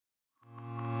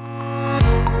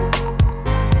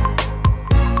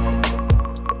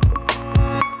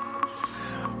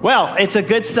Well, it's a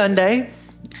good Sunday,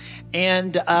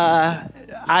 and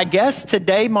I guess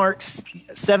today marks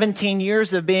 17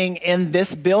 years of being in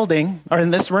this building, or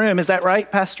in this room. Is that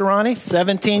right, Pastor Ronnie?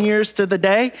 17 years to the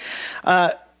day.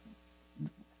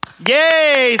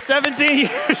 Yay, 17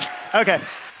 years. Okay,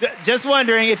 just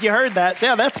wondering if you heard that. So,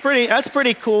 yeah, that's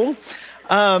pretty cool.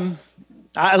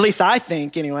 At least I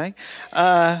think, anyway.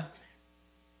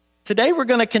 Today we're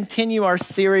going to continue our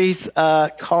series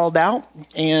called Out,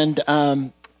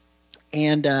 and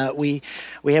we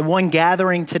have one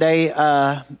gathering today,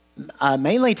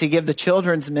 mainly to give the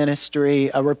children's ministry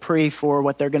a reprieve for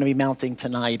what they're going to be mounting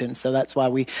tonight, and so that's why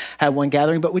we have one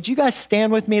gathering. But would you guys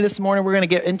stand with me this morning? We're going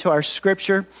to get into our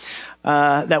scripture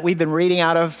that we've been reading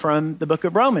out of from the book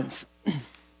of Romans.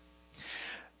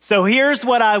 So here's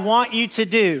what I want you to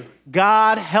do,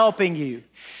 God helping you.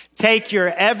 Take your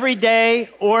everyday,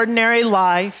 ordinary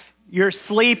life, your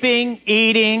sleeping,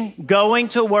 eating, going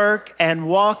to work, and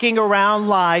walking around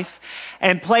life,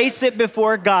 and place it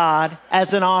before God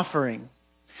as an offering.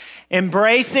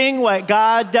 Embracing what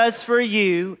God does for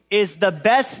you is the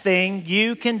best thing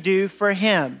you can do for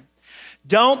Him.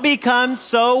 Don't become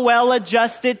so well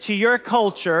adjusted to your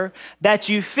culture that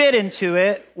you fit into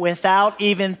it without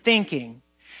even thinking.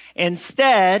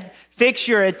 Instead, fix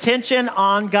your attention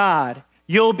on God.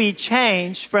 You'll be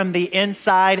changed from the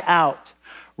inside out.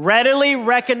 Readily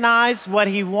recognize what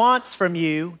He wants from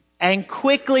you and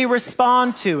quickly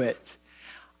respond to it.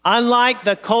 Unlike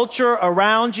the culture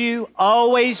around you,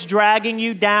 always dragging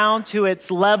you down to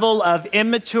its level of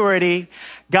immaturity,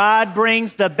 God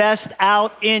brings the best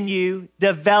out in you,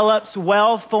 develops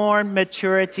well-formed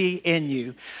maturity in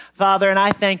you. Father, and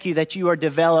I thank you that you are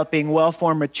developing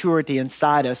well-formed maturity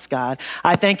inside us, God.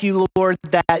 I thank you, Lord,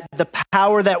 that the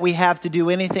power that we have to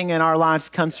do anything in our lives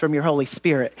comes from your Holy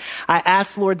Spirit. I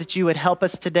ask, Lord, that you would help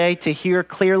us today to hear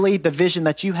clearly the vision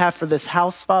that you have for this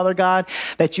house, Father God,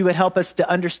 that you would help us to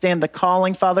understand the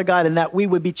calling, Father God, and that we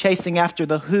would be chasing after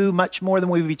the who much more than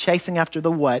we would be chasing after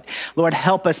the what. Lord,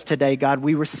 help us today, God.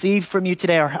 We receive from you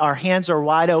today. Our hands are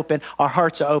wide open. Our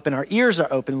hearts are open. Our ears are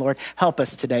open, Lord. Help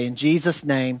us today. In Jesus'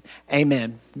 name,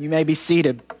 amen. You may be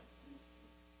seated.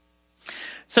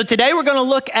 So today we're going to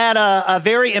look at a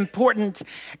very important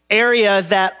area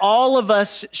that all of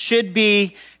us should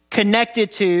be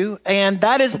connected to, and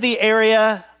that is the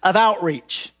area of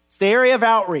outreach. It's the area of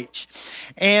outreach.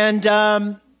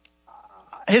 And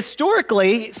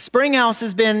historically, Springhouse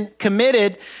has been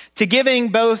committed to giving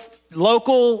both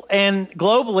local and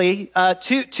globally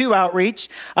to outreach.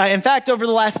 In fact, over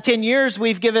the last 10 years,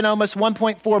 we've given almost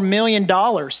 $1.4 million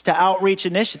to outreach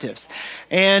initiatives.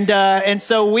 And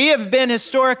so we have been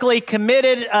historically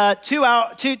committed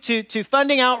to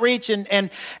funding outreach and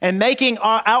making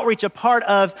our outreach a part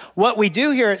of what we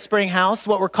do here at Springhouse,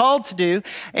 what we're called to do.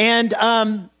 And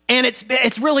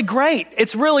it's really great.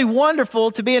 It's really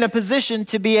wonderful to be in a position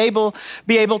to be able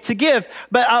to give.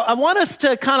 But I want us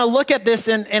to kind of look at this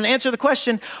and answer the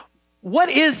question, what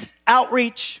is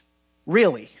outreach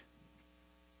really?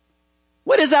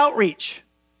 What is outreach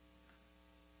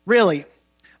really?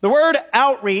 The word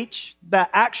outreach, the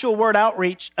actual word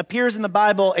outreach, appears in the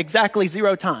Bible exactly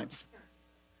 0 times.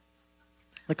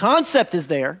 The concept is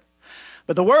there,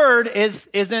 but the word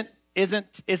isn't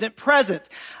present.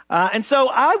 And so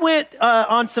I went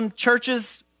on some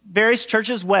various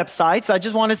churches' websites. I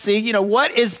just want to see,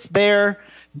 what is their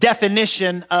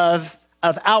definition of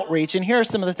outreach? And here are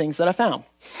some of the things that I found.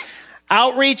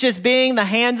 Outreach is being the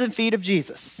hands and feet of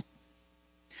Jesus.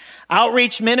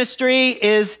 Outreach ministry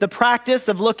is the practice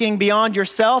of looking beyond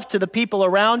yourself to the people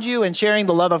around you and sharing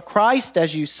the love of Christ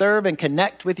as you serve and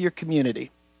connect with your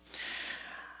community.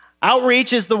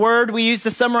 Outreach is the word we use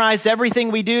to summarize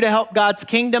everything we do to help God's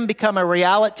kingdom become a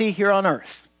reality here on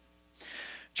earth.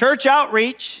 Church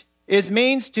outreach is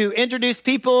means to introduce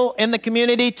people in the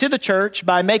community to the church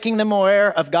by making them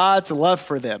aware of God's love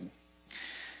for them.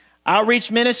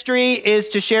 Outreach ministry is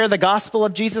to share the gospel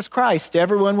of Jesus Christ to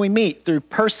everyone we meet through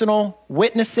personal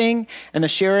witnessing and the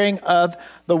sharing of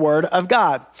the word of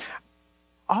God.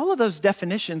 All of those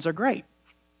definitions are great.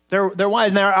 They're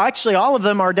actually, all of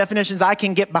them are definitions I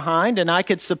can get behind and I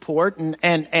could support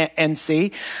and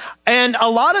see. And a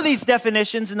lot of these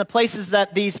definitions in the places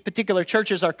that these particular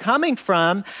churches are coming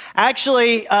from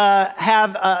actually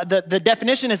have the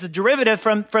definition is a derivative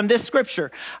from this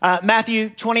scripture.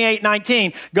 Matthew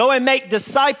 28:19. Go and make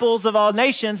disciples of all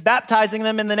nations, baptizing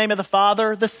them in the name of the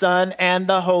Father, the Son, and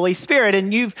the Holy Spirit.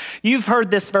 And you've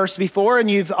heard this verse before,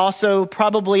 and you've also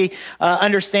probably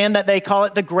understand that they call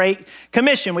it the Great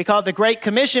Commission. We call it the Great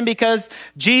Commission because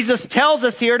Jesus tells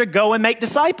us here to go and make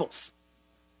disciples.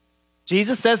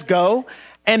 Jesus says, go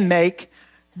and make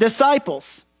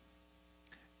disciples.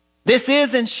 This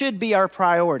is and should be our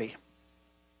priority.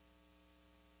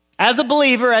 As a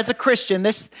believer, as a Christian,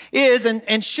 this is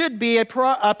and should be a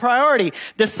priority.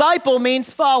 Disciple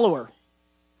means follower.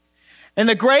 And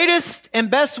the greatest and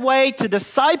best way to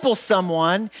disciple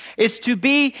someone is to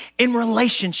be in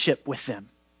relationship with them.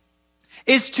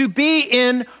 Is to be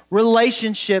in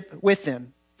relationship with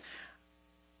them.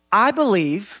 I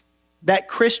believe that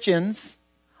Christians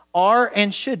are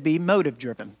and should be motive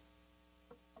driven.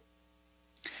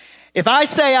 If I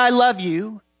say I love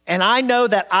you, and I know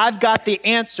that I've got the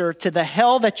answer to the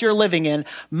hell that you're living in,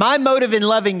 my motive in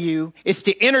loving you is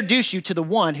to introduce you to the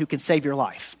one who can save your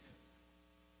life.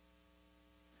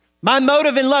 My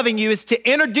motive in loving you is to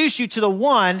introduce you to the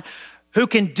one who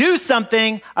can do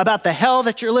something about the hell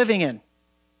that you're living in.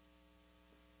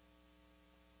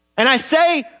 And I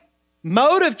say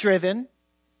motive driven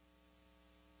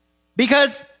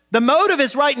because the motive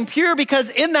is right and pure, because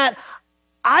in that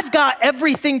I've got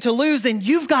everything to lose and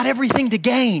you've got everything to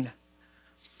gain.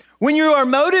 When you are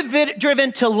motive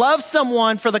driven to love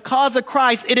someone for the cause of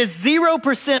Christ, it is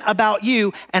 0% about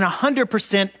you and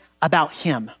 100% about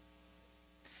him.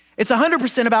 It's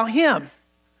 100% about him.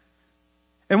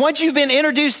 And once you've been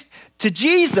introduced to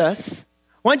Jesus,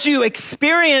 once you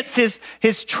experience his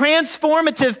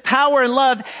transformative power and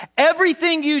love,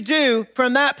 everything you do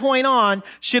from that point on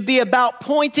should be about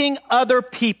pointing other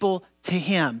people to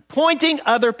him, pointing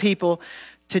other people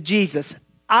to Jesus.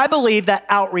 I believe that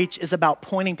outreach is about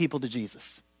pointing people to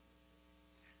Jesus.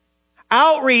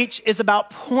 Outreach is about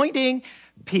pointing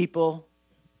people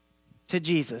to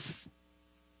Jesus.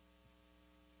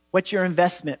 What's your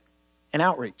investment in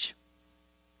outreach?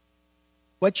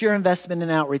 What's your investment in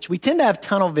outreach? We tend to have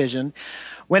tunnel vision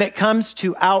when it comes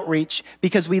to outreach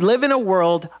because we live in a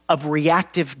world of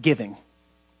reactive giving.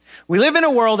 We live in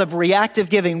a world of reactive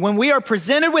giving. When we are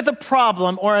presented with a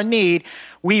problem or a need,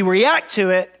 we react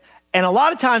to it, and a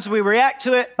lot of times we react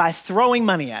to it by throwing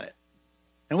money at it.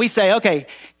 And we say, okay,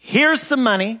 here's some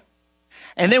money,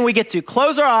 and then we get to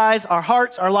close our eyes, our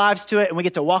hearts, our lives to it, and we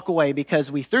get to walk away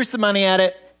because we threw some money at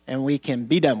it, and we can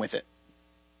be done with it.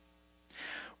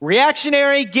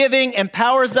 Reactionary giving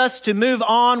empowers us to move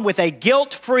on with a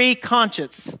guilt-free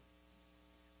conscience.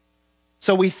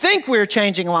 So we think we're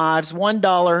changing lives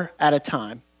 $1 at a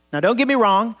time. Now, don't get me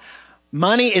wrong.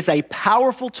 Money is a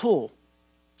powerful tool.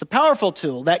 It's a powerful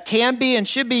tool that can be and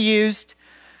should be used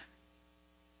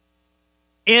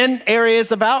in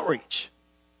areas of outreach.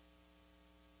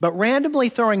 But randomly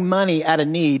throwing money at a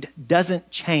need doesn't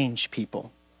change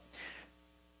people.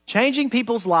 Changing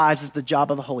people's lives is the job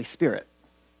of the Holy Spirit.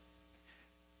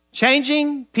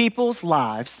 Changing people's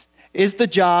lives is the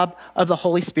job of the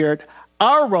Holy Spirit.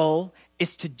 Our role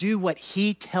is to do what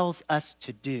he tells us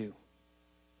to do.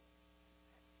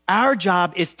 Our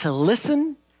job is to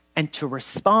listen and to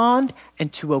respond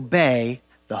and to obey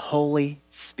the Holy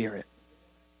Spirit.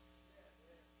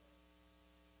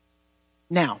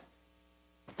 Now,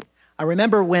 I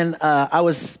remember when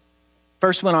I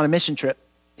first went on a mission trip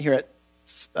here at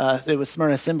it was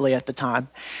Smyrna Assembly at the time.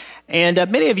 And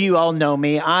many of you all know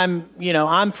me. I'm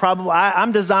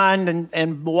designed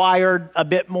and wired a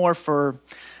bit more for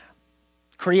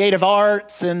creative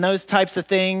arts and those types of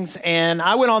things. And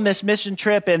I went on this mission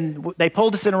trip, and they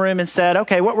pulled us in a room and said,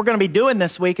 okay, what we're going to be doing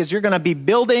this week is you're going to be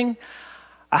building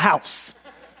a house.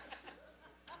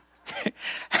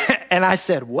 And I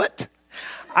said, what?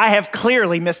 I have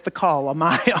clearly missed the call on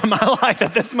my life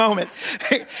at this moment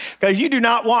because you do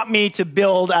not want me to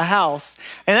build a house.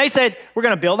 And they said, we're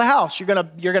going to build a house. You're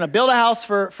going to build a house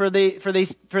for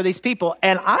these people.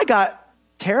 And I got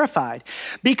terrified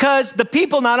because the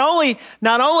people, not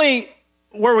only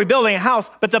were we building a house,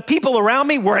 but the people around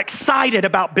me were excited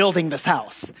about building this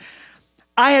house.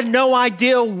 I had no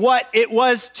idea what it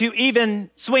was to even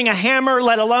swing a hammer,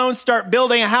 let alone start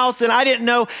building a house. And I didn't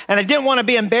know, and I didn't want to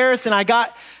be embarrassed. And I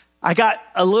got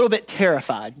a little bit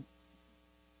terrified.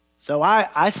 So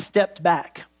I stepped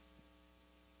back.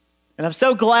 And I'm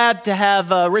so glad to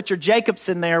have Richard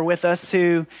Jacobson there with us,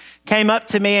 who came up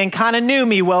to me and kind of knew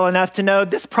me well enough to know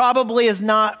this probably is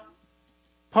not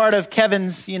part of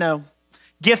Kevin's,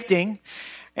 gifting.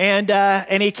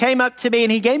 And he came up to me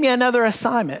and he gave me another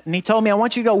assignment. And he told me, I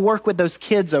want you to go work with those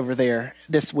kids over there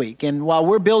this week. And while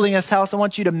we're building this house, I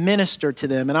want you to minister to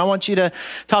them. And I want you to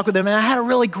talk with them. And I had a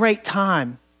really great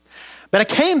time. But I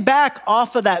came back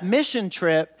off of that mission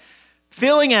trip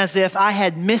feeling as if I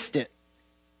had missed it.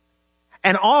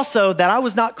 And also that I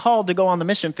was not called to go on the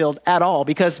mission field at all.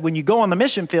 Because when you go on the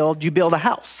mission field, you build a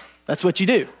house. That's what you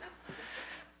do.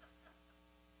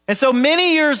 And so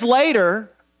many years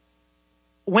later,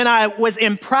 when I was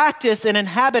in practice and in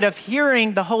habit of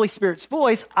hearing the Holy Spirit's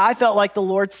voice, I felt like the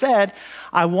Lord said,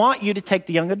 I want you to take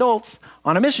the young adults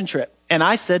on a mission trip. And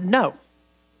I said, no.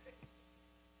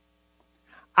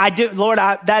 Lord,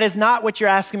 that is not what you're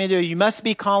asking me to do. You must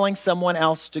be calling someone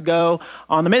else to go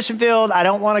on the mission field. I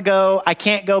don't want to go. I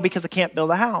can't go because I can't build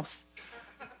a house.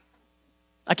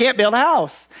 I can't build a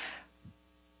house.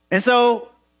 And so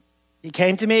the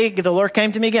Lord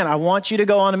came to me again. I want you to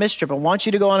go on a mission trip. I want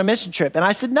you to go on a mission trip. And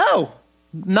I said, no,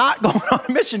 not going on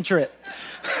a mission trip.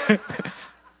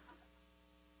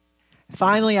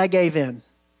 Finally, I gave in.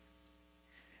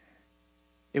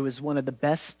 It was one of the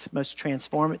best, most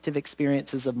transformative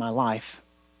experiences of my life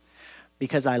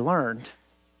because I learned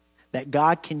that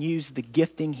God can use the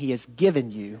gifting he has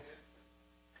given you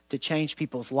to change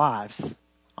people's lives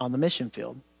on the mission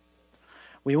field.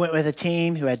 We went with a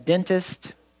team who had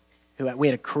dentists, we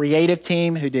had a creative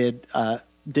team who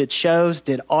did shows,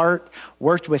 did art,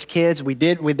 worked with kids.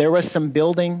 There was some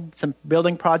building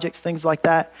projects, things like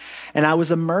that. And I was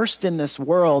immersed in this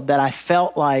world that I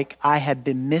felt like I had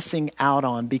been missing out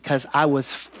on because I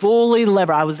was fully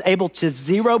levered. I was able to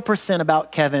 0%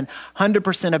 about Kevin,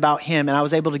 100% about him. And I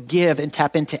was able to give and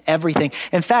tap into everything.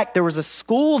 In fact, there was a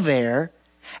school there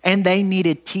and they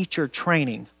needed teacher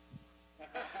training.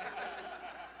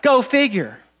 Go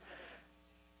figure.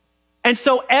 And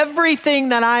so everything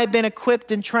that I had been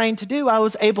equipped and trained to do, I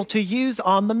was able to use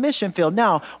on the mission field.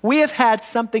 Now, we have had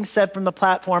something said from the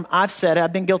platform. I've said it.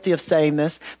 I've been guilty of saying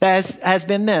this. That has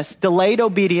been this. Delayed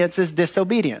obedience is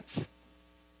disobedience.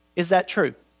 Is that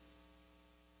true?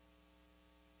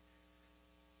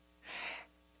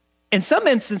 In some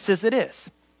instances, it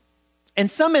is. In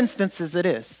some instances, it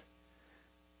is.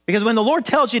 Because when the Lord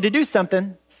tells you to do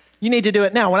something, you need to do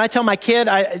it now. When I tell my kid,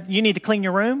 you need to clean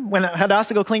your room, when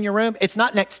Hadassah go clean your room, it's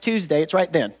not next Tuesday, it's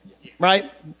right then,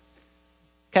 right?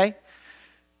 Okay?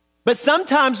 But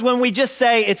sometimes when we just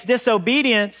say it's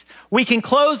disobedience, we can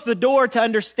close the door to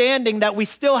understanding that we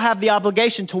still have the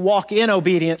obligation to walk in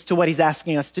obedience to what he's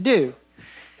asking us to do.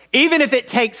 Even if it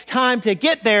takes time to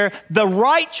get there, the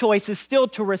right choice is still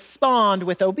to respond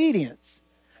with obedience.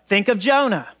 Think of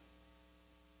Jonah.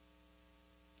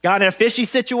 Got in a fishy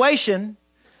situation.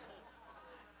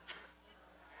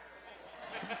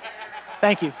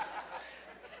 Thank you.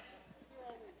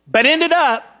 But ended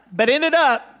up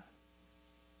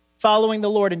following the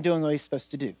Lord and doing what he's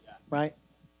supposed to do, right?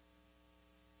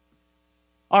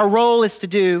 Our role is to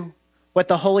do what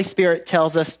the Holy Spirit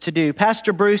tells us to do.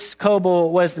 Pastor Bruce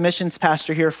Coble was the missions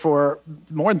pastor here for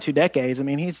more than 2 decades. I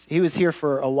mean, he was here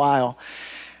for a while.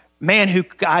 Man who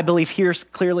I believe hears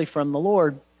clearly from the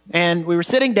Lord. And we were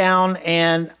sitting down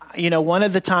and, one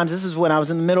of the times, this is when I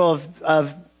was in the middle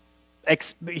of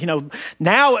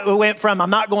now it went from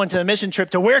I'm not going to a mission trip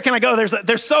to where can I go?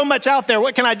 There's so much out there.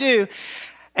 What can I do?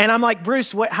 And I'm like,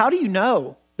 Bruce, how do you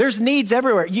know? There's needs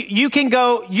everywhere. You can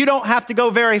go, you don't have to go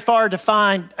very far to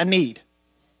find a need.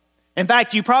 In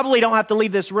fact, you probably don't have to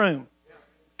leave this room.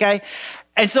 Okay.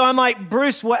 And so I'm like,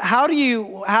 Bruce, where do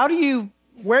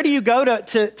you go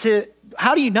to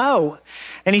how do you know?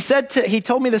 And he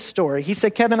told me this story. He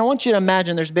said, Kevin, I want you to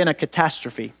imagine there's been a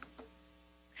catastrophe.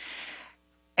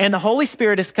 And the Holy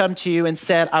Spirit has come to you and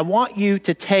said, I want you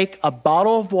to take a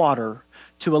bottle of water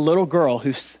to a little girl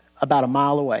who's about a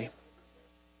mile away.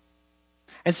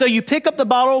 And so you pick up the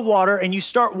bottle of water and you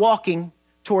start walking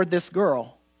toward this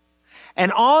girl.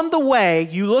 And on the way,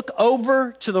 you look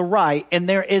over to the right and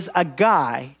there is a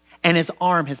guy and his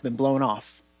arm has been blown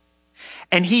off.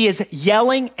 And he is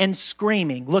yelling and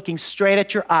screaming, looking straight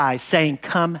at your eyes, saying,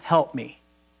 come help me.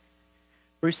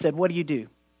 Bruce said, what do you do?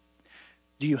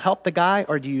 Do you help the guy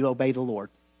or do you obey the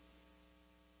Lord?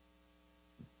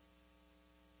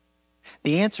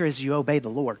 The answer is you obey the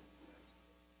Lord.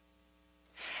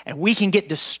 And we can get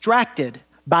distracted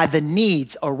by the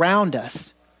needs around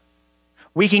us.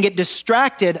 We can get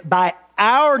distracted by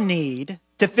our need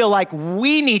to feel like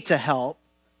we need to help.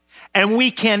 And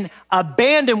we can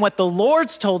abandon what the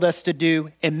Lord's told us to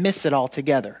do and miss it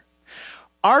altogether.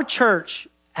 Our church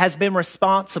has been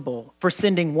responsible for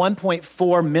sending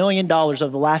 $1.4 million over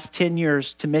the last 10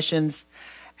 years to missions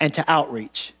and to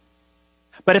outreach.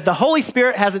 But if the Holy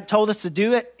Spirit hasn't told us to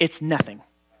do it, it's nothing.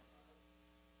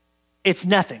 It's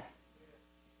nothing.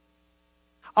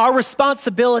 Our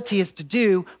responsibility is to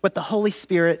do what the Holy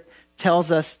Spirit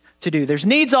tells us to do. There's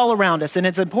needs all around us, and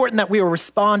it's important that we are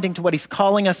responding to what he's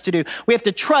calling us to do. We have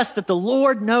to trust that the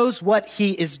Lord knows what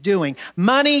he is doing.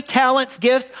 Money, talents,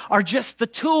 gifts are just the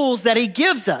tools that he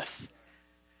gives us.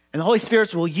 And the Holy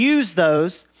Spirit will use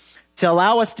those to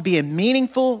allow us to be in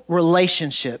meaningful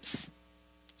relationships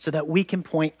so that we can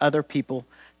point other people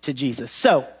to Jesus.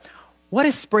 So, what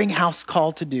is Springhouse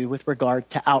called to do with regard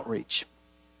to outreach?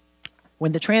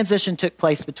 When the transition took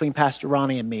place between Pastor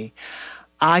Ronnie and me,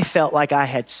 I felt like I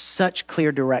had such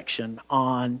clear direction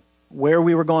on where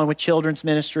we were going with children's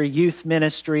ministry, youth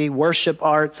ministry, worship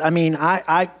arts. I mean,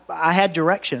 I had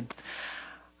direction.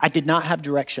 I did not have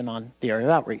direction on the area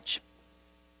of outreach.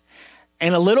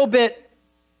 And a little bit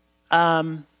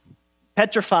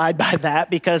petrified by that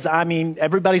because, I mean,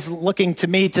 everybody's looking to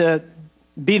me to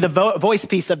be the voice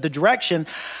piece of the direction.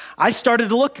 I started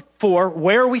to look for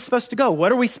where are we supposed to go?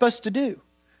 What are we supposed to do?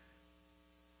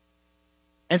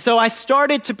 And so I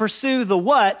started to pursue the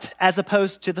what as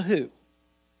opposed to the who.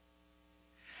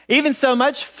 Even so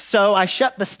much so, I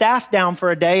shut the staff down for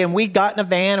a day and we got in a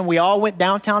van and we all went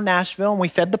downtown Nashville and we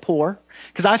fed the poor.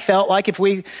 Because I felt like if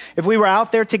we were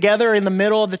out there together in the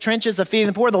middle of the trenches of feeding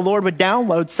the poor, the Lord would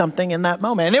download something in that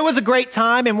moment. And it was a great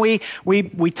time. And we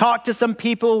talked to some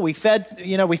people. We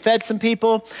fed some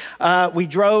people. We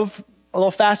drove a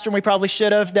little faster than we probably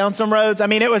should have down some roads. I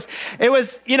mean, it was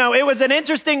an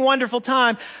interesting, wonderful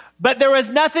time. But there was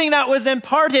nothing that was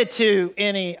imparted to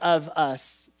any of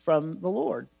us from the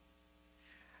Lord.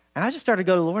 And I just started to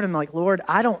go to the Lord and I'm like, Lord,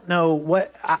 I don't know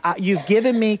what, you've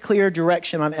given me clear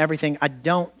direction on everything. I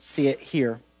don't see it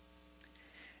here.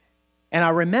 And I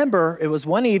remember it was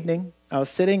one evening, I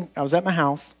was at my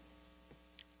house,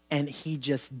 and he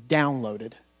just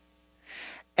downloaded.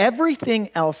 Everything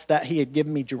else that he had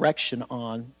given me direction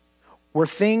on were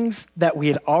things that we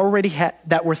had already had,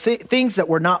 that were things that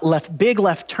were not big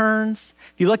left turns.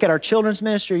 If you look at our children's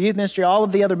ministry, youth ministry, all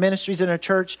of the other ministries in our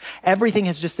church, everything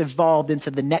has just evolved into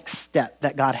the next step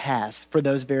that God has for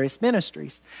those various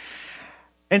ministries.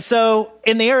 And so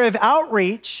in the area of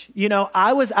outreach,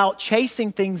 I was out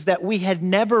chasing things that we had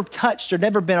never touched or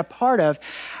never been a part of.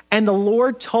 And the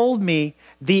Lord told me,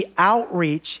 the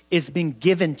outreach is being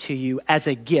given to you as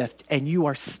a gift, and you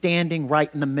are standing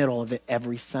right in the middle of it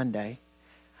every Sunday.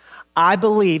 I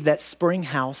believe that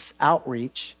Springhouse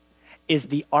Outreach is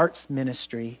the arts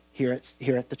ministry here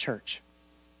at the church.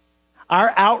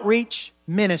 Our outreach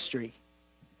ministry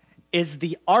is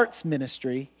the arts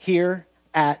ministry here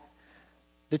at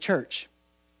the church.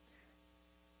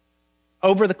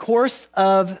 Over the course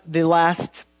of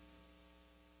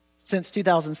since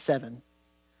 2007,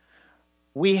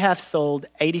 we have sold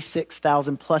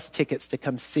 86,000 plus tickets to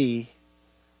come see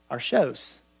our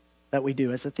shows that we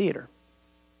do as a theater.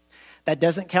 That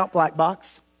doesn't count Black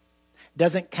Box.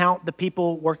 Doesn't count the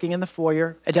people working in the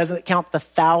foyer. It doesn't count the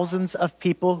thousands of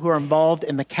people who are involved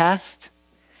in the cast,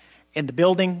 in the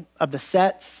building of the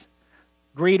sets,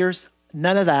 greeters,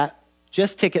 none of that.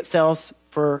 Just ticket sales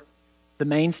for the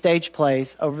main stage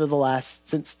plays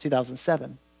since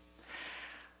 2007.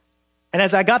 And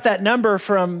as I got that number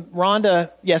from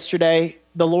Rhonda yesterday,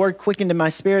 the Lord quickened in my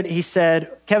spirit. He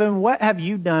said, Kevin, what have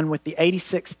you done with the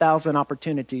 86,000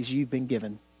 opportunities you've been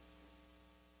given?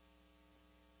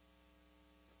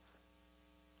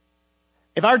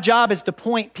 If our job is to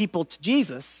point people to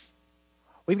Jesus,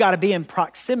 we've got to be in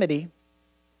proximity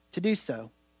to do so.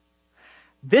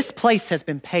 This place has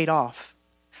been paid off.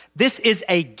 This is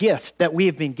a gift that we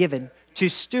have been given to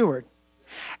steward.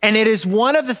 And it is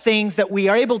one of the things that we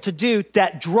are able to do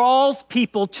that draws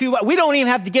people to us. We don't even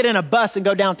have to get in a bus and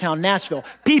go downtown Nashville.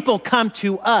 People come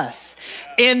to us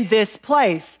in this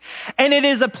place. And it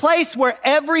is a place where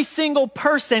every single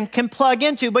person can plug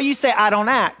into. But you say, I don't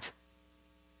act.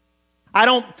 I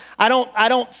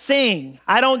don't sing.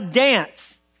 I don't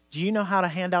dance. Do you know how to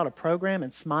hand out a program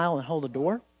and smile and hold a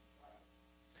door?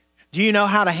 Do you know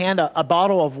how to hand a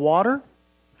bottle of water?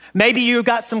 Maybe you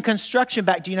got some construction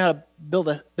back. Do you know how to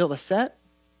build a set?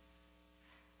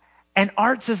 And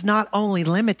arts is not only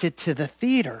limited to the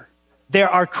theater. There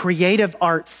are creative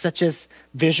arts such as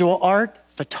visual art,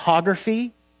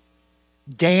 photography,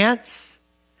 dance.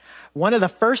 One of the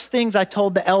first things I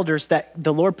told the elders that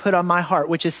the Lord put on my heart,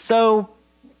 which is so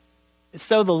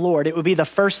the Lord, it would be the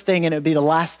first thing and it would be the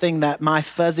last thing that my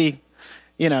fuzzy,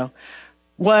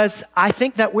 was I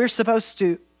think that we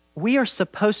are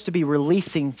supposed to be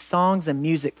releasing songs and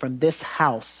music from this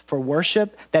house for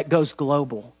worship that goes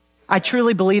global. I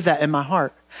truly believe that in my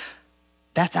heart.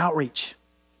 That's outreach.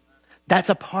 That's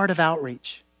a part of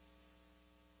outreach.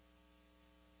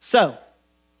 So,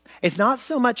 it's not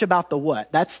so much about the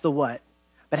what, that's the what,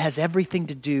 but it has everything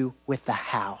to do with the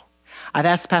how. I've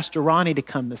asked Pastor Ronnie to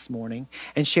come this morning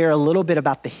and share a little bit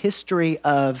about the history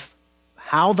of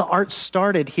how the arts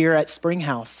started here at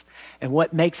Springhouse and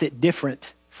what makes it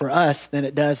different for us than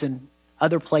it does in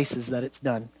other places that it's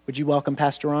done. Would you welcome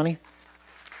Pastor Ronnie?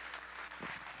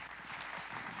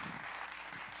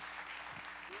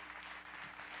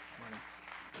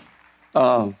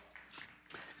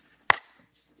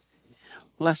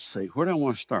 let's see, where do I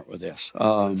want to start with this?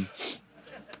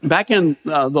 Back in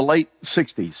the late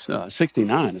 60s,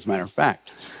 69, as a matter of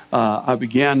fact, I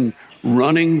began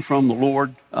running from the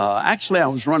Lord. Actually, I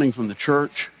was running from the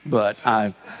church, but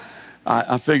I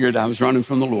figured I was running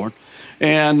from the Lord.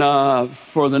 And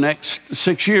for the next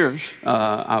 6 years,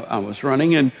 I was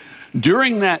running. And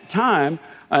during that time,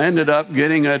 I ended up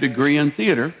getting a degree in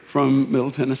theater from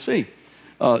Middle Tennessee,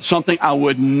 something I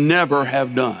would never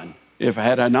have done if I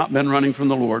had not been running from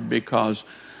the Lord, because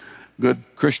good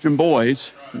Christian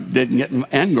boys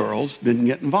and girls didn't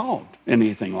get involved in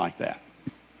anything like that.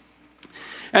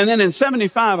 And then in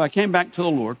 75, I came back to the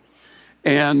Lord.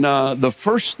 And the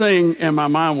first thing in my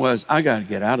mind was, I got to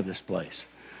get out of this place.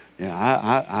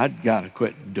 I'd got to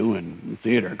quit doing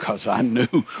theater, because I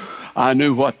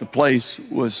knew what the place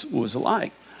was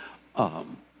like.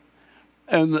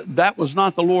 And that was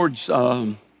not the Lord's.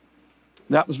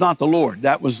 That was not the Lord.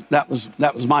 That was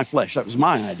my flesh. That was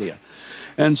my idea.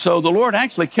 And so the Lord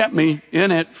actually kept me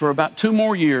in it for about 2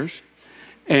 more years.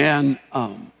 And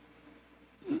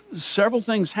several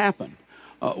things happened.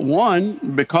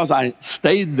 One, because I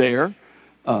stayed there,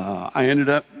 I ended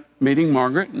up meeting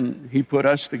Margaret, and he put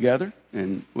us together,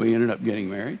 and we ended up getting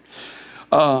married.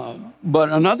 But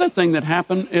another thing that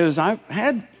happened is I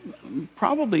had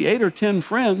probably 8 or 10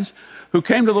 friends who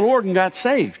came to the Lord and got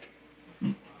saved.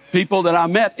 People that I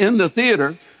met in the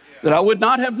theater that I would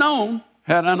not have known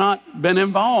had I not been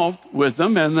involved with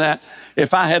them, and that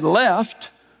if I had left,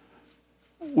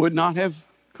 would not have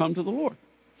come to the Lord.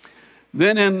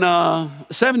 Then in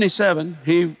 77,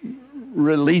 he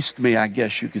released me, I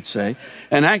guess you could say.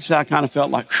 And actually, I kind of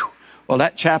felt like, whew, well,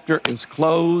 that chapter is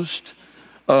closed.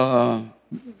 Goodbye.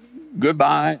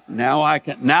 Now I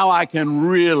can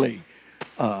really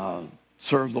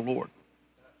serve the Lord.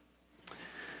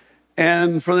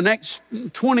 And for the next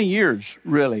 20 years,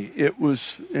 really, it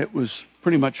was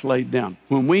pretty much laid down.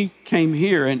 When we came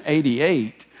here in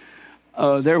 88,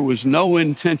 there was no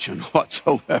intention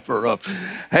whatsoever of,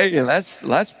 hey,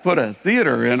 let's put a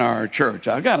theater in our church.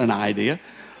 I've got an idea.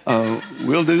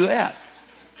 We'll do that.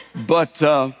 But,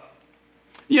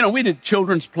 we did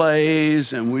children's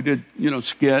plays, and we did,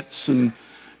 skits, and,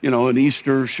 an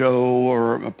Easter show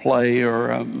or a play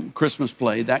or a Christmas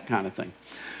play, that kind of thing.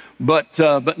 But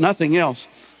nothing else.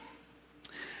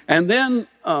 And then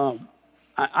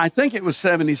I think it was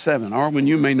 77. Arwen,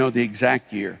 you may know the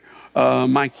exact year.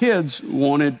 My kids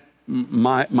wanted,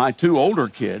 my 2 older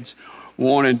kids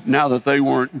wanted, now that they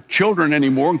weren't children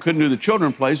anymore and couldn't do the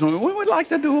children plays, we would like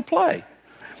to do a play.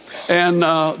 And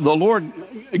the Lord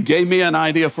gave me an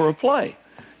idea for a play.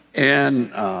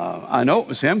 And I know it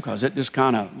was him, because it just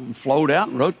kind of flowed out,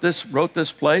 and wrote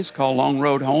this play called Long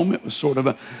Road Home. It was sort of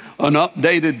an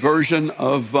updated version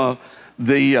of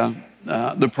the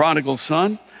prodigal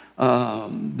son.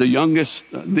 The youngest,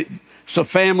 it's a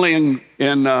family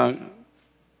in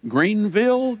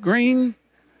Greenville,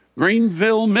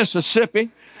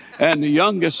 Mississippi, and the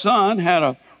youngest son had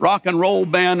a rock and roll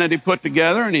band that he put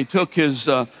together, and he took his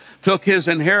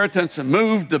inheritance and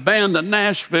moved the band to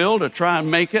Nashville to try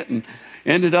and make it, and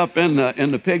ended up in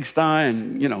the pigsty,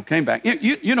 and came back.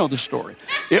 You know the story.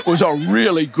 It was a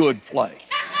really good play.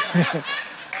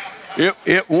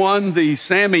 It won the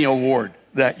Sammy Award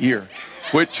that year,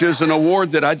 which is an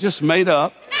award that I just made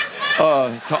up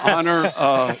to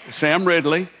honor Sam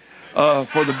Ridley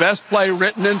for the best play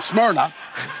written in Smyrna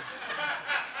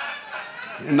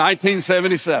in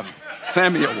 1977.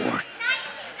 Sammy Award.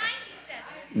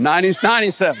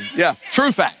 97. Yeah,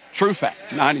 true fact.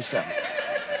 97.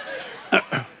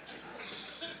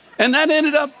 And that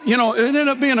ended up, it ended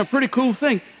up being a pretty cool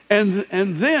thing. And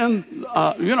then,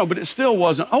 but it still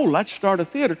wasn't, let's start a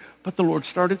theater. But the Lord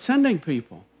started sending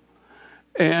people.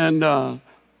 And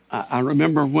I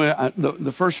remember when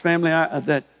the first family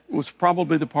that was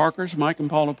probably the Parkers, Mike and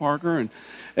Paula Parker,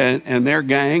 and their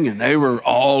gang, and they were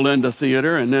all into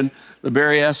theater. And then the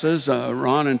Berriesas,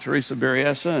 Ron and Teresa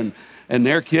Berriesa, and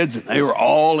their kids, and they were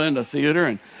all into theater.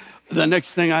 And the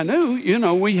next thing I knew,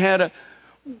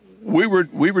 we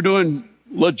were doing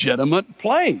legitimate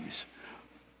plays,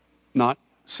 not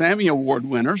Sammy Award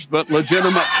winners, but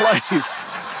legitimate plays.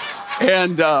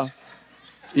 And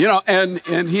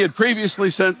and he had previously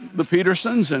sent the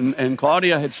Petersons, and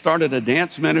Claudia had started a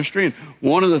dance ministry. And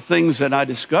one of the things that I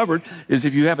discovered is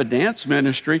if you have a dance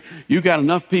ministry, you got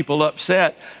enough people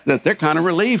upset that they're kind of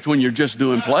relieved when you're just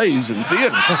doing plays and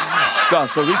theater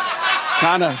stuff. So we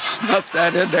kind of snuck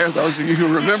that in there, those of you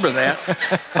who remember that.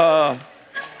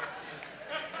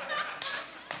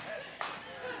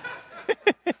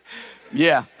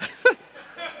 Yeah.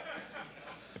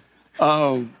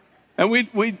 And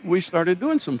we started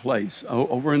doing some plays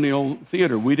over in the old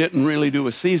theater. We didn't really do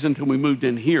a season until we moved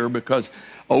in here, because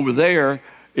over there,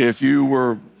 if you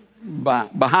were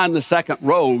behind the second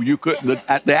row, you couldn't.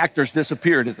 The actors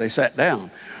disappeared as they sat down,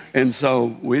 and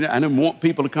so I didn't want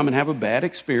people to come and have a bad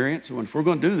experience. So if we're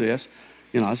going to do this,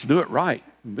 let's do it right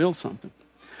and build something.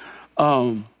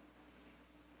 So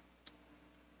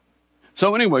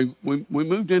anyway, we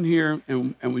moved in here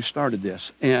and we started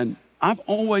this, and I've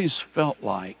always felt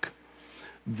like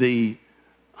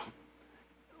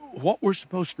what we're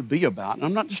supposed to be about. And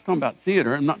I'm not just talking about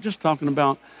theater. I'm not just talking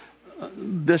about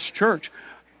this church.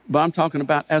 But I'm talking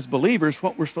about, as believers,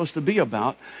 what we're supposed to be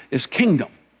about is kingdom.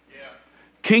 Yeah.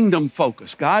 Kingdom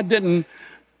focus. God didn't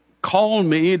call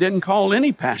me, He didn't call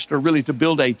any pastor really to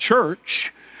build a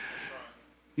church.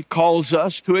 He calls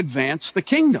us to advance the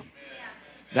kingdom.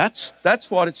 That's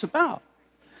what it's about.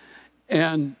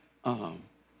 And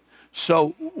so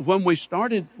when we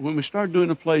started doing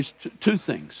the place, two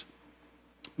things.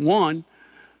 One,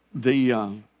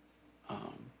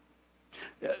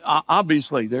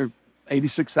 obviously there are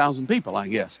 86,000 people, I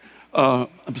guess.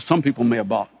 Some people may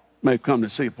have come to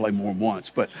see a play more than once,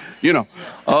 but a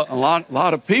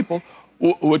lot of people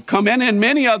would come in, and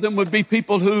many of them would be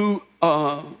people who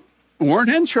weren't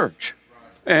in church,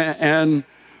 and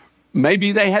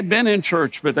maybe they had been in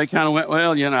church, but they kind of went,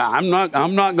 well, I'm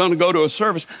not going to go to a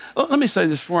service. Let me say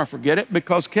this before I forget it,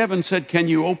 because Kevin said, can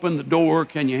you open the door?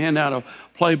 Can you hand out a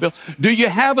playbill? Do you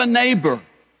have a neighbor?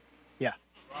 Yeah.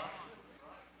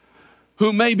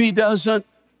 Who maybe doesn't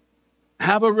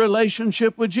have a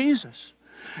relationship with Jesus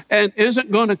and isn't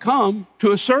going to come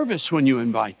to a service when you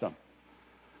invite them,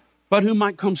 but who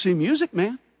might come see Music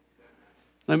Man?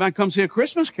 They might come see a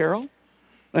Christmas carol.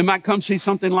 They might come see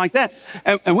something like that.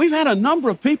 And we've had a number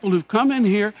of people who've come in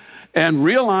here and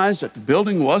realized that the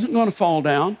building wasn't going to fall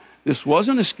down. This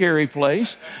wasn't a scary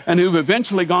place. And who've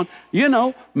eventually gone,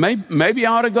 maybe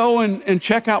I ought to go and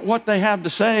check out what they have to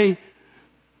say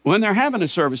when they're having a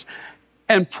service.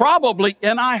 And probably,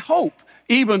 and I hope,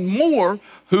 even more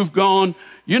who've gone,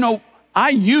 I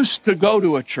used to go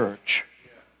to a church.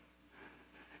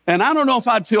 And I don't know if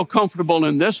I'd feel comfortable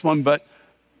in this one, but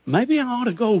maybe I ought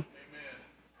to go.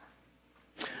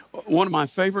 One of my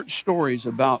favorite stories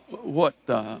about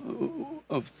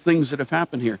of things that have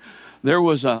happened here. There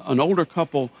was an older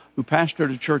couple who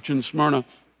pastored a church in Smyrna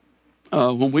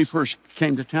when we first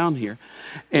came to town here.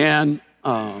 And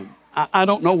I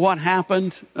don't know what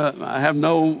happened. I have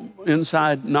no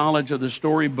inside knowledge of the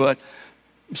story, but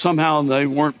somehow they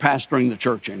weren't pastoring the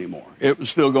church anymore. It was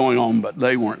still going on, but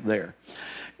they weren't there.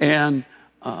 And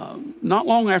not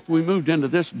long after we moved into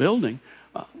this building,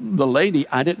 the lady,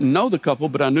 I didn't know the couple,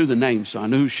 but I knew the name, so I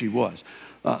knew who she was.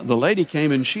 The lady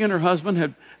came, and she and her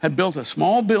husband had built a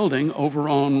small building over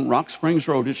on Rock Springs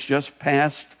Road. It's just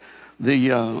past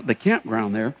the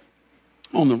campground there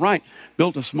on the right.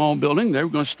 Built a small building. They were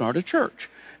going to start a church,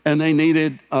 and they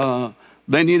needed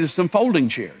some folding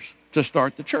chairs to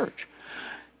start the church.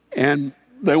 And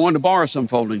they wanted to borrow some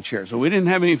folding chairs. So we didn't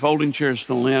have any folding chairs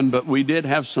to lend, but we did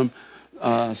have some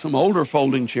older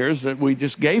folding chairs that we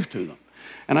just gave to them.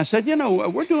 And I said,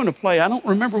 we're doing a play. I don't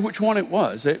remember which one it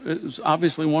was. It was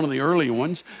obviously one of the early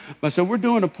ones. But I said, we're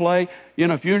doing a play.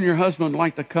 If you and your husband would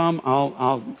like to come,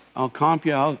 I'll comp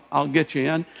you. I'll get you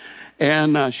in.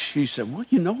 And she said, well,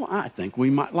 I think we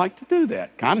might like to do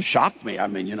that. Kind of shocked me. I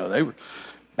mean, they were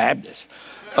Baptists.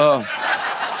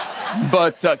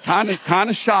 But kind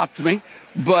of shocked me.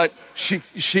 But she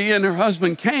and her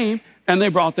husband came, and they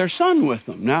brought their son with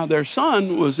them. Now, their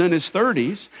son was in his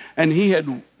 30s, and he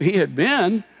had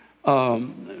been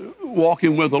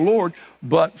walking with the Lord,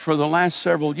 but for the last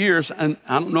several years, and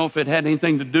I don't know if it had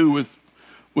anything to do with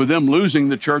them losing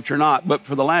the church or not, but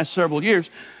for the last several years,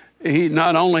 he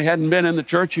not only hadn't been in the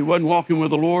church, he wasn't walking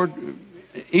with the Lord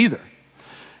either.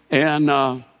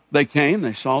 And they came,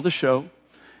 they saw the show,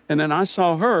 and then I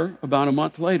saw her about a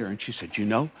month later, and she said,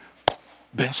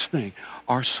 best thing,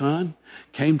 our son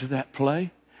came to that play,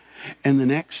 and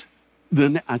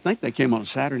I think they came on a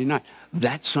Saturday night.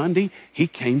 That Sunday, he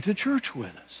came to church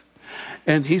with us.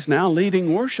 And he's now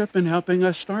leading worship and helping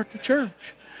us start the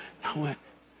church. And I went,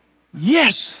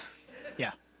 yes.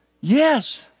 Yeah.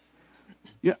 Yes.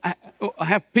 Yeah, I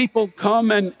have people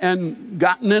come and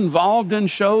gotten involved in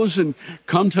shows and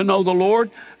come to know the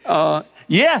Lord.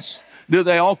 Yes. Do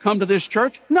they all come to this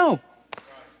church? No.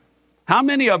 How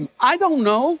many of them? I don't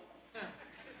know.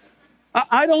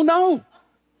 I don't know.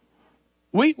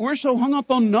 We're so hung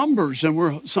up on numbers, and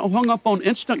we're so hung up on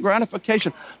instant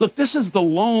gratification. Look, this is the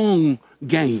long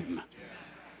game.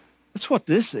 That's what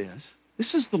this is.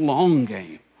 This is the long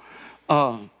game.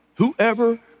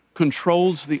 Whoever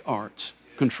controls the arts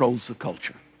controls the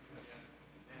culture.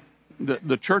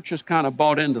 The church has kind of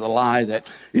bought into the lie that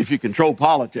if you control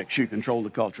politics, you control the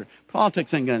culture.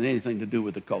 Politics ain't got anything to do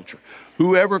with the culture.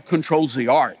 Whoever controls the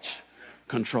arts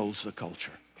controls the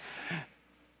culture.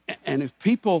 And if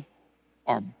people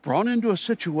are brought into a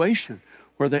situation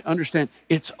where they understand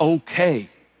it's okay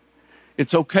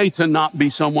to not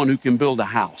be someone who can build a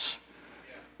house.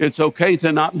 It's okay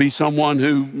to not be someone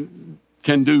who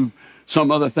can do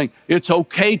some other thing. It's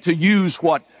okay to use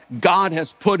what God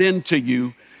has put into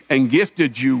you and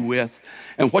gifted you with,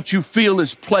 and what you feel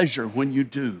is pleasure when you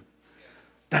do.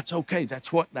 That's okay.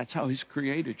 That's how He's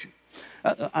created you.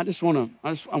 I want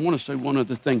to say one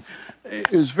other thing.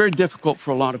 It was very difficult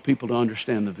for a lot of people to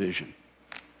understand the vision.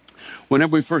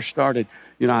 Whenever we first started,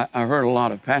 I heard a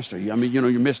lot of pastors.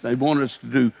 You missed. They wanted us to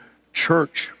do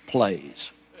church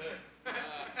plays.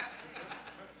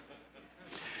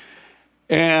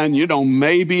 And,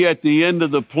 maybe at the end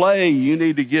of the play, you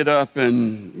need to get up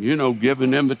and, give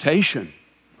an invitation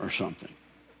or something.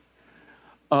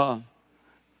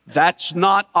 That's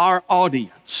not our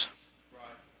audience.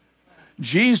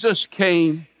 Jesus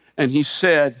came and He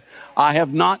said, I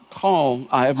have not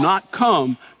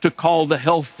come to call the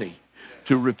healthy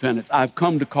to repentance. I've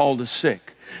come to call the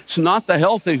sick. It's not the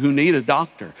healthy who need a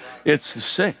doctor. It's the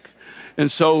sick.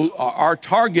 And so our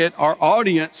target, our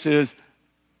audience is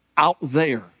out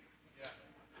there.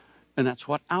 And that's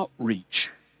what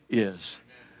outreach is.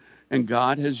 And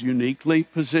God has uniquely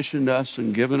positioned us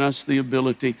and given us the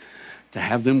ability to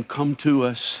have them come to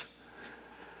us.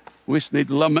 We just need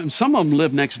to love them. And some of them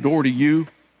live next door to you.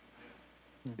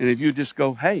 And if you just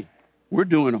go, hey, we're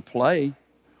doing a play.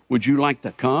 Would you like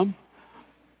to come?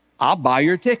 I'll buy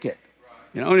your ticket.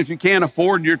 And if you can't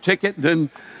afford your ticket, then,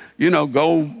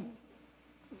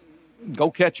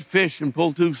 go catch a fish and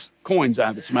pull 2 coins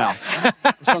out of its mouth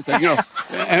or something,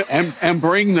 and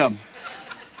bring them.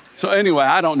 So anyway,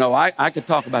 I don't know. I could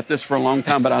talk about this for a long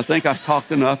time, but I think I've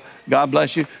talked enough. God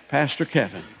bless you. Pastor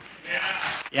Kevin.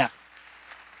 Yeah.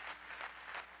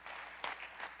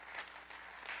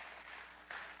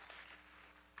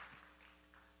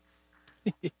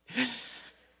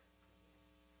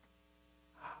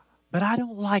 But I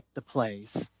don't like the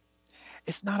plays.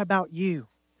 It's not about you.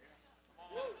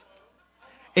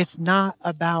 It's not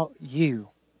about you,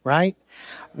 right?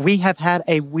 We have had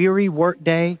a weary work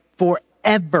day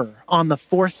forever on the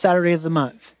 4th Saturday of the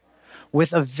month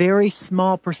with a very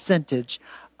small percentage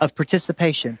of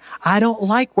participation. I don't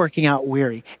like working out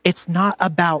weary. It's not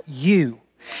about you.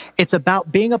 It's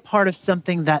about being a part of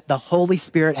something that the Holy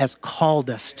Spirit has called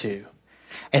us to.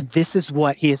 And this is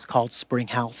what He has called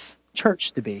Springhouse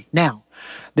Church to be. Now,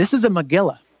 this is a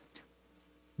Megillah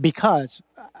because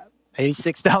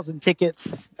 86,000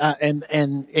 tickets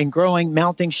and growing,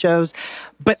 mounting shows.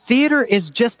 But theater is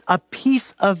just a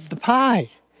piece of the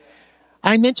pie.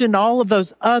 I mentioned all of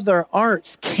those other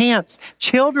arts, camps,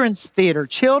 children's theater,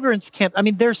 children's camp.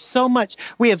 There's so much.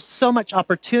 We have so much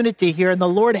opportunity here, and the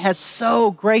Lord has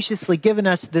so graciously given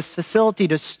us this facility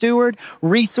to steward,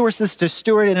 resources to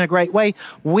steward in a great way.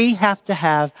 We have to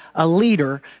have a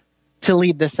leader to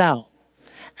lead this out,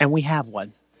 and we have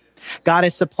one. God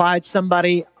has supplied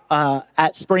somebody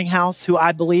at Springhouse who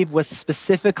I believe was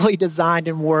specifically designed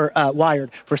and wired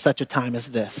for such a time as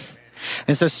this.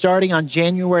 And so starting on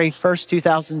January 1st,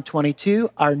 2022,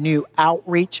 our new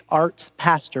outreach arts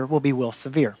pastor will be Will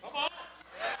Sevier.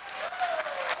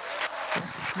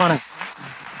 Come on up.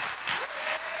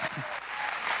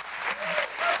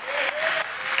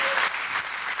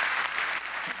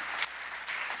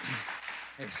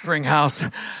 Hey, Springhouse,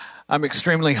 I'm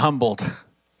extremely humbled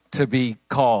to be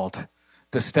called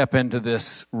to step into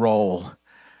this role.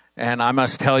 And I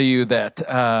must tell you that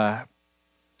I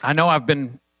know I've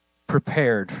been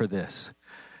prepared for this.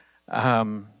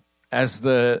 As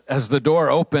the door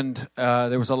opened,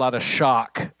 there was a lot of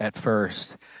shock at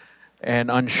first and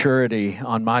unsurety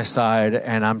on my side,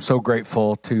 and I'm so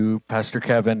grateful to Pastor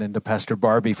Kevin and to Pastor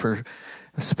Barbie for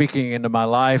speaking into my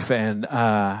life, and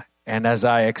as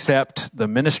I accept the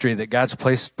ministry that God's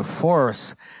placed before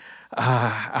us,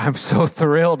 I'm so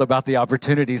thrilled about the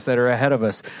opportunities that are ahead of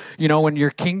us. When you're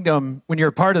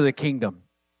a part of the kingdom,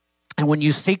 and when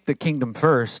you seek the kingdom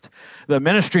first, the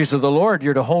ministries of the Lord,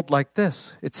 you're to hold like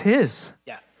this. It's His.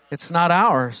 Yeah. It's not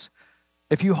ours.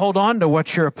 If you hold on to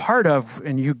what you're a part of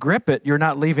and you grip it, you're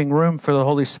not leaving room for the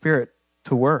Holy Spirit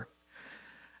to work.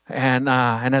 And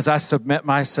as I submit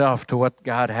myself to what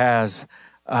God has,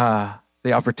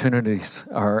 the opportunities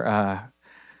are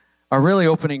really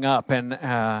opening up, and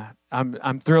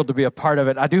I'm thrilled to be a part of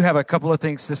it. I do have a couple of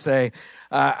things to say.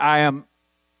 I am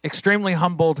extremely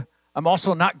humbled I'm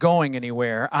also not going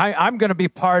anywhere. I'm going to be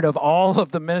part of all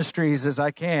of the ministries as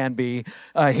I can be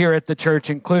here at the church,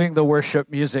 including the worship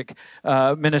music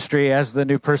ministry as the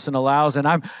new person allows. And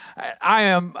I'm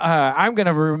going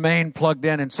to remain plugged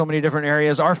in so many different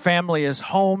areas. Our family is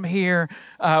home here.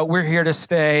 We're here to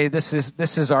stay. This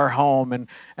is our home,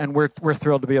 and we're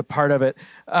thrilled to be a part of it.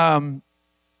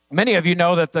 Many of you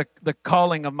know that the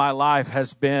calling of my life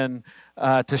has been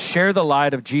to share the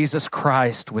light of Jesus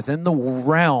Christ within the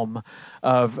realm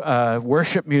of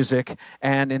worship music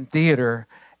and in theater.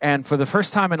 And for the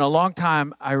first time in a long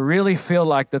time, I really feel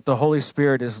like that the Holy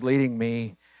Spirit is leading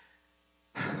me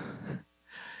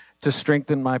to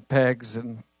strengthen my pegs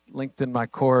and lengthen my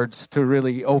cords, to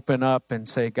really open up and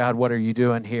say, God, what are you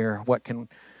doing here? What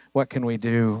can we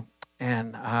do?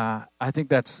 And I think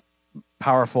that's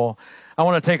powerful. I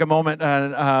want to take a moment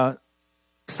and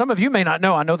some of you may not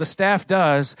know. I know the staff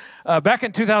does. Back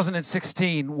in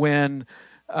 2016, when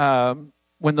the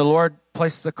Lord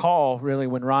placed the call, really,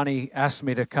 when Ronnie asked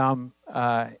me to come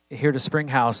here to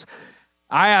Springhouse,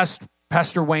 I asked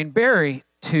Pastor Wayne Berry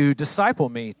to disciple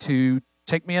me, to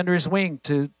take me under his wing,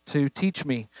 to teach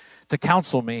me, to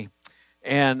counsel me.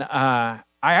 And I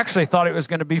actually thought it was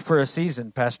going to be for a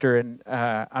season, Pastor, and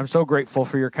I'm so grateful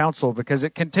for your counsel because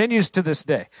it continues to this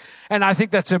day. And I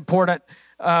think that's important.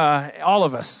 All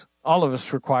of us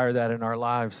require that in our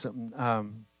lives.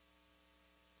 And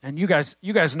you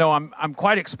guys know I'm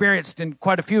quite experienced in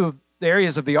quite a few of the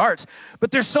areas of the arts,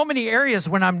 but there's so many areas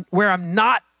where I'm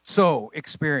not so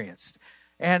experienced.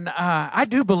 And I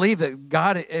do believe that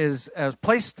God has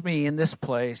placed me in this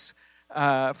place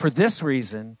for this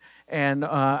reason, and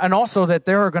also that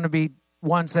there are going to be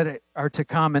ones that are to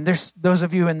come. And there's those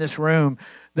of you in this room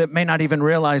that may not even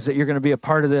realize that you're going to be a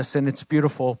part of this, and it's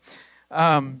beautiful.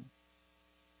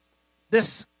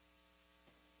 This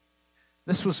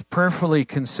was prayerfully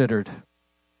considered.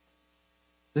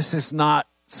 This is not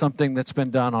something that's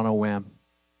been done on a whim.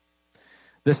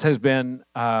 This has been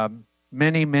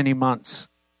many, many months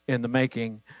in the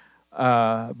making,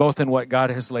 both in what God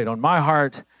has laid on my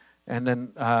heart, and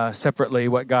then separately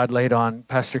what God laid on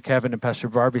Pastor Kevin and Pastor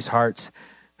Barbie's hearts.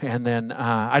 And then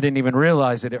I didn't even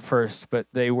realize it at first, but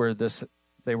they were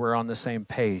on the same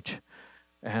page.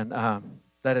 And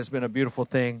that has been a beautiful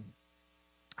thing.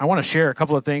 I want to share a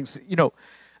couple of things.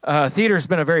 Theater has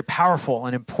been a very powerful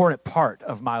and important part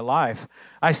of my life.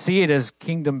 I see it as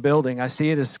kingdom building. I see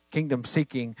it as kingdom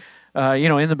seeking.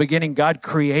 In the beginning, God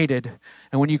created.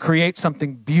 And when you create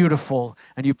something beautiful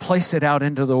and you place it out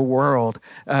into the world,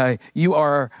 you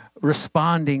are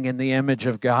responding in the image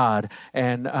of God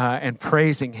and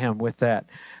praising Him with that.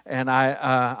 And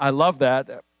I love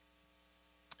that.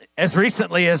 As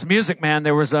recently as Music Man,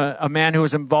 there was a man who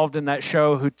was involved in that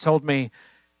show who told me,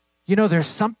 there's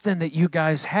something that you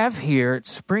guys have here at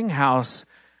Springhouse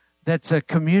that's a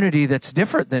community that's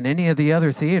different than any of the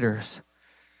other theaters.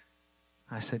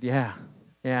 I said, yeah,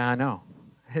 I know.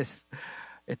 It's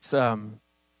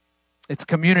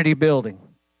community building.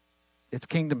 It's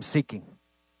kingdom seeking.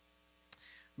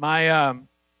 The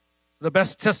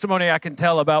best testimony I can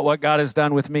tell about what God has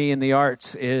done with me in the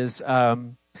arts is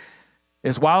while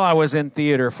I was in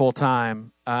theater full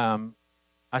time,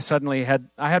 I suddenly had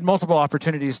multiple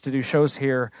opportunities to do shows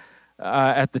here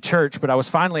at the church, but I was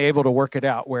finally able to work it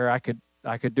out where I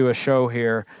could do a show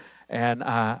here, and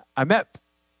I met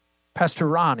Pastor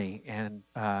Ronnie and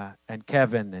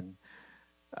Kevin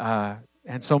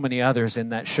and so many others in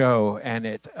that show, and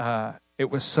it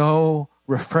was so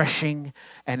refreshing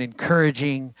and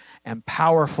encouraging and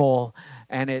powerful,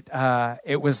 and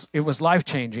it was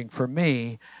life-changing for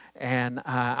me. And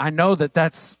I know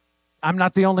I'm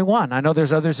not the only one. I know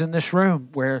there's others in this room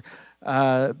where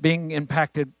being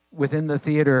impacted within the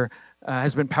theater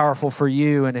has been powerful for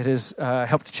you, and it has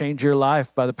helped change your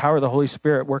life by the power of the Holy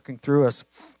Spirit working through us.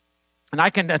 And I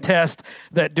can attest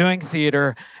that doing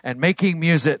theater and making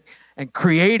music and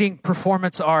creating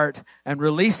performance art and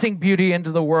releasing beauty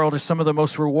into the world is some of the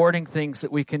most rewarding things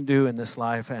that we can do in this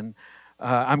life. And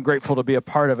I'm grateful to be a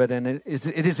part of it. And it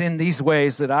is in these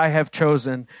ways that I have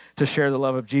chosen to share the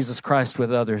love of Jesus Christ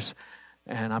with others.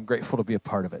 And I'm grateful to be a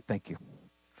part of it. Thank you.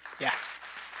 Yeah.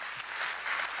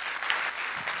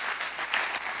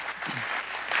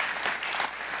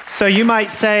 So you might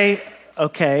say,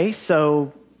 okay,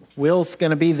 so Will's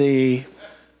going to be the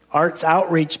arts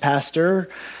outreach pastor.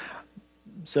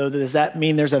 So does that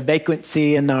mean there's a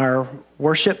vacancy in our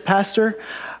worship pastor?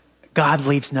 God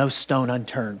leaves no stone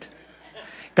unturned.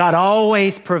 God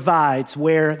always provides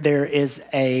where there is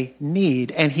a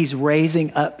need, and He's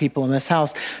raising up people in this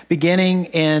house, beginning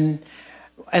in,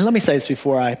 and let me say this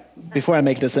before I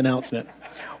make this announcement.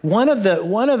 One of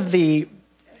the,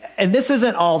 and this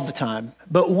isn't all the time,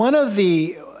 but one of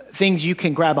the things you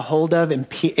can grab a hold of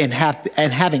and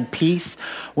having peace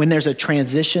when there's a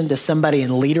transition to somebody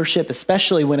in leadership,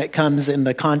 especially when it comes in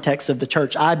the context of the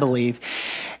church, I believe,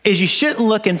 is you shouldn't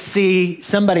look and see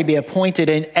somebody be appointed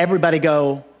and everybody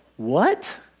go,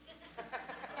 what?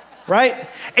 Right?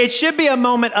 It should be a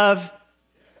moment of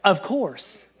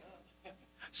course.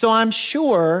 So I'm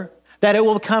sure that it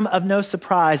will come of no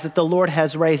surprise that the Lord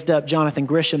has raised up Jonathan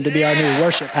Grisham to be our new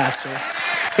worship pastor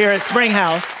here at Spring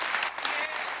House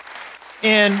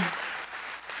in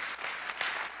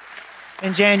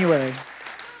January.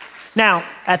 Now,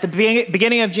 at the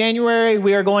beginning of January,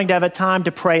 we are going to have a time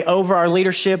to pray over our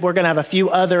leadership. We're going to have a few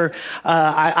other,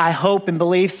 I hope and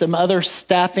believe, some other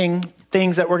staffing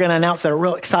things that we're going to announce that are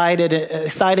real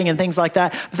exciting and things like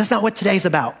that. But that's not what today's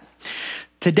about.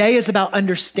 Today is about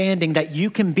understanding that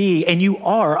you can be and you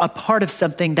are a part of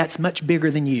something that's much bigger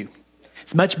than you.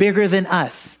 It's much bigger than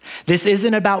us. This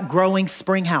isn't about growing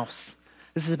Spring House.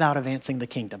 This is about advancing the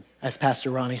kingdom, as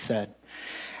Pastor Ronnie said.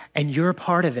 And you're a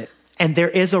part of it. And there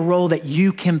is a role that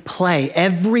you can play,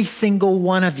 every single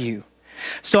one of you.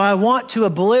 So I want to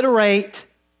obliterate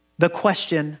the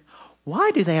question, why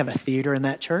do they have a theater in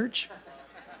that church?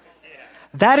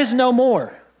 That is no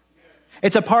more.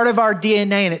 It's a part of our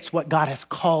DNA, and it's what God has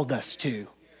called us to.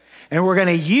 And we're going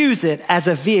to use it as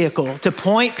a vehicle to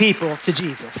point people to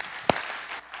Jesus.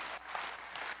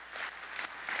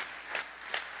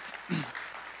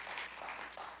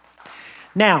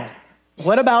 Now,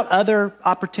 what about other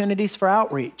opportunities for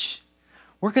outreach?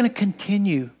 We're going to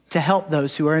continue to help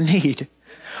those who are in need.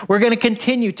 We're going to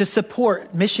continue to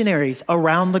support missionaries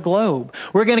around the globe.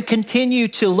 We're going to continue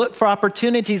to look for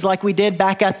opportunities like we did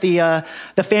back at the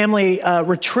family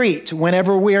retreat.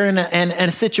 Whenever we're in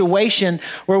a situation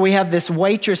where we have this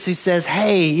waitress who says,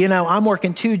 hey, I'm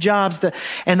working 2 jobs,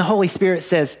 and the Holy Spirit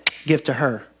says, give to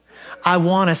her. I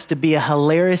want us to be a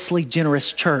hilariously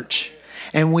generous church.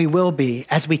 And we will be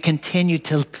as we continue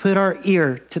to put our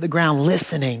ear to the ground,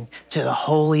 listening to the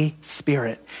Holy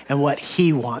Spirit and what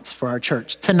He wants for our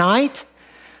church. Tonight,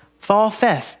 Fall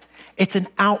Fest, it's an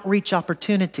outreach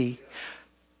opportunity.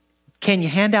 Can you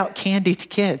hand out candy to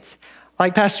kids?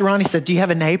 Like Pastor Ronnie said, do you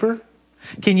have a neighbor?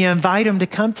 Can you invite them to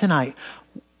come tonight?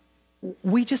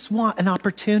 We just want an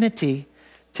opportunity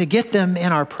to get them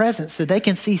in our presence so they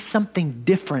can see something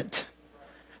different.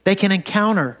 They can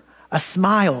encounter a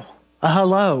smile, a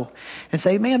hello, and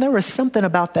say, man, there was something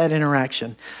about that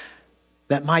interaction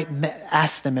that might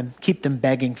ask them and keep them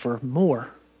begging for more.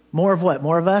 More of what?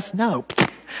 More of us? No.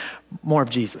 More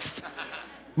of Jesus.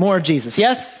 More of Jesus.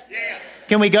 Yes? Yes.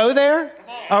 Can we go there?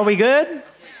 Are we good?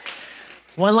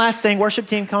 One last thing. Worship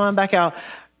team, come on back out.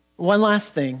 One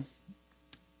last thing.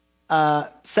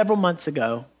 Several months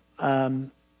ago,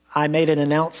 I made an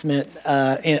announcement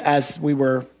as we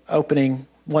were opening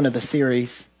one of the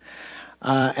series.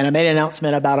 And I made an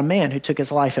announcement about a man who took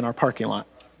his life in our parking lot.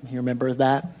 You remember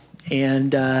that?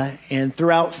 And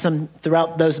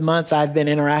throughout those months, I've been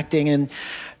interacting and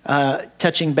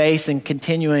touching base and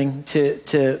continuing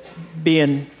to be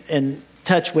in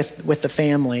touch with the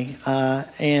family.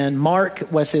 And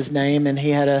Mark was his name, and he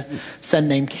had a son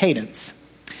named Cadence.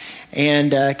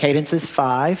 And Cadence is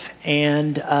 5,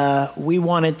 and we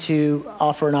wanted to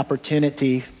offer an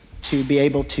opportunity to be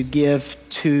able to give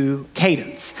to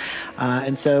Cadence.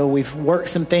 And so we've worked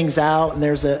some things out, and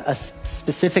there's a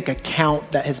specific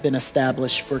account that has been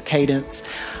established for Cadence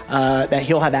that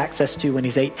he'll have access to when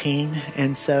he's 18.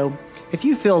 And so if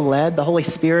you feel led, the Holy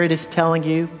Spirit is telling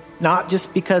you, not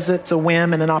just because it's a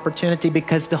whim and an opportunity,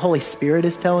 because the Holy Spirit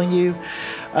is telling you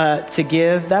to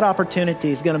give, that opportunity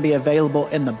is going to be available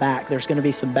in the back. There's going to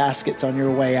be some baskets on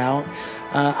your way out.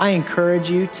 I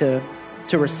encourage you to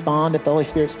respond if the Holy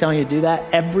Spirit's telling you to do that.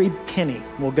 Every penny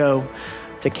will go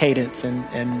to Cadence and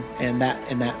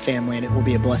that family, and it will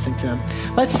be a blessing to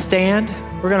them. Let's stand.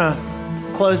 We're going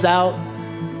to close out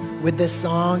with this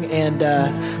song, and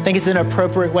I think it's an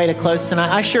appropriate way to close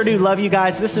tonight. I sure do love you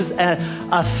guys. This is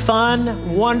a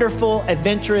fun, wonderful,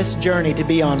 adventurous journey to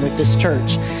be on with this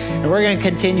church, and we're going to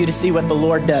continue to see what the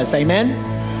Lord does. Amen?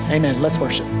 Amen. Let's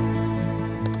worship.